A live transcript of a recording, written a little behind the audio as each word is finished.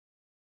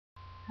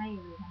Hi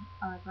everyone,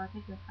 our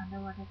project is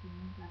underwater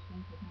swimming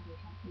clustering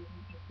segmentation using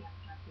SVM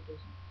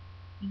classification.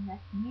 In that,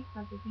 image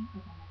processing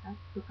is a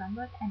method to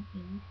convert an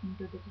image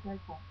into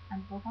digital form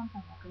and perform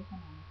some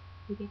operation on it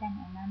to get an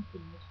enhanced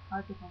image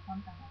or to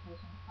perform some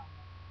operations on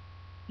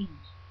the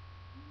image.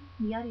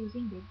 We are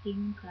using this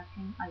k-means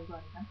clustering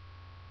algorithm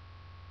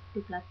to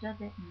cluster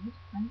the image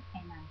and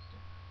enhance it.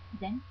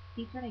 Then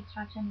feature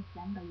extraction is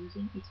done by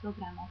using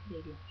histogram of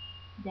gradient.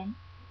 Then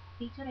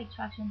feature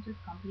extraction is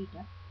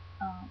completed.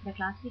 The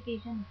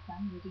classification is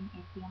done using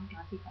SVM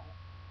classifier.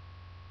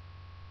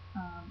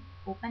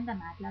 Open the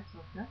MATLAB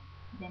software,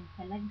 then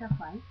select the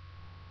file,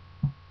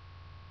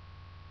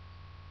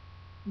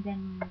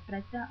 then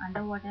press the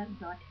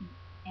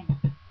underwater.m.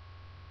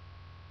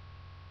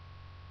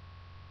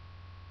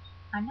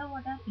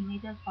 Underwater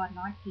images are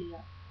not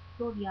clear,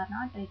 so we are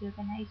not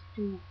recognized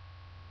to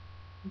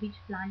which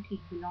plant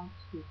it belongs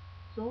to.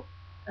 So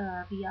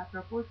we are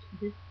proposed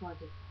this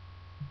project.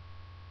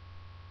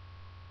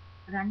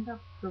 Run the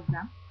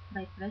program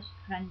by press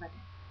run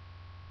button.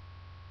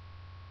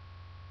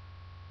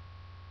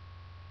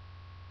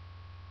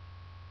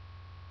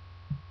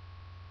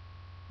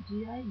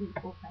 GUI will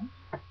open.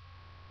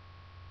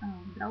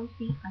 Browse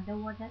the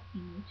underwater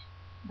image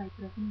by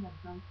pressing the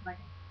browse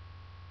button.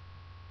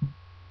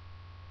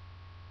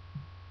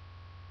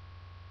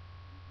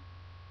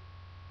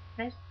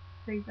 Press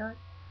filter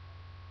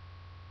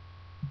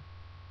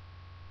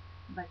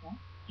button.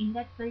 In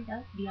that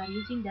filter, we are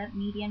using the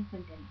median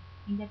filtering.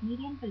 In that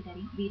median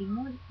filtering, we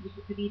remove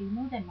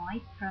the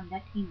noise from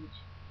that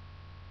image.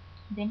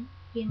 Then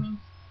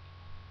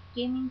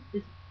k-means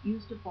is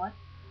used for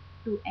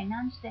to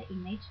enhance the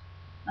image,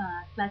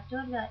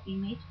 cluster the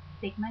image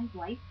segment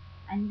wise,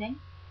 and then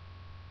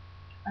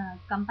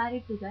compare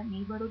it to the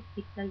neighborhood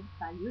pixel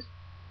values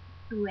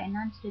to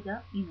enhance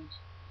the image.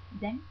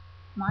 Then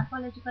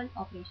morphological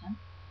operations.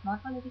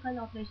 Morphological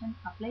operations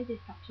apply the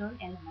structural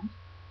elements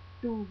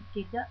to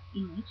get the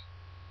image.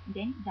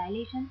 Then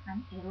dilation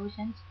and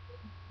erosions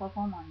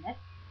perform on that.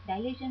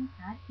 Dilation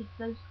add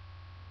pixels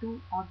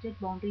to object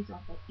boundaries of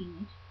the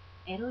image.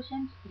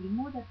 Erosions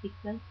remove the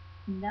pixels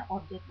in the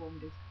object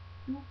boundaries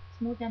to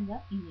smoothen the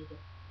images.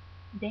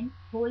 Then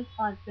holes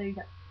are filled.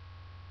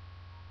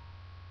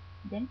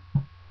 Then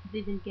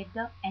we will get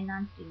the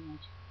enhanced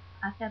image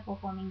after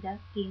performing the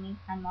k-means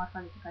and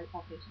morphological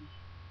operations.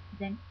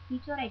 Then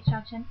feature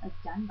extraction is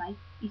done by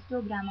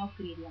histogram of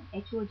gradient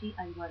 (HOG)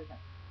 algorithm.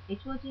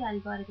 HOG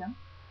algorithm,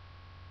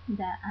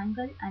 the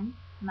angle and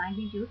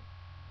magnitude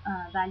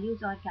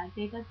values are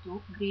calculated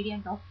through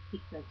gradient of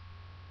pixels.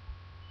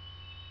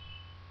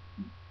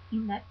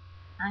 In that,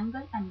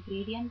 angle and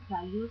gradient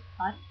values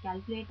are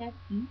calculated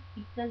in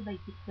pixel by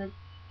pixel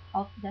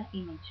of the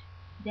image.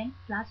 Then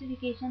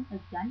classification is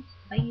done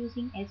by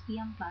using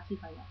SVM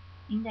classifier.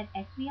 In that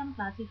SVM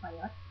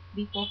classifier,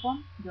 we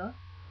perform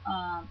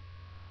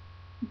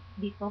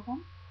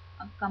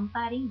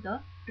comparing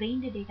the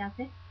trained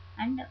dataset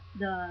and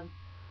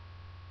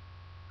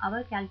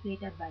our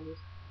calculated values.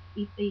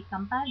 If we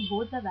compare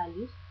both the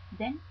values,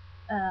 then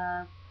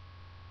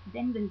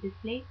we'll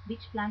display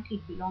which plant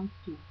it belongs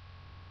to.